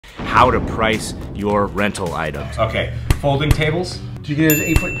how to price your rental items. Okay, folding tables. You get an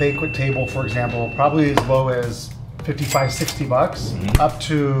 8-foot banquet table, for example, probably as low as 55, 60 bucks, up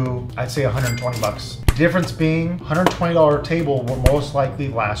to, I'd say 120 bucks. Difference being, $120 table will most likely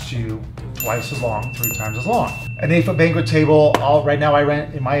last you twice as long, 3 times as long. An 8-foot banquet table, right now I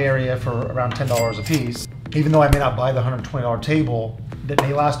rent in my area for around $10 a piece. Even though I may not buy the $120 table, that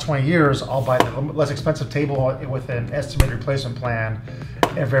may last 20 years, I'll buy the less expensive table with an estimated replacement plan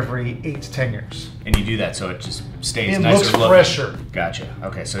every 8 to 10 years. And you do that so it just stays it nicer looks looking. fresher. Gotcha.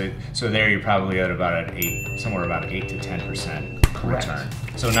 Okay, so there you're probably at about somewhere about 8 to 10% return.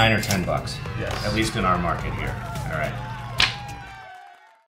 So 9 or 10 bucks. Yes. At least in our market here. All right.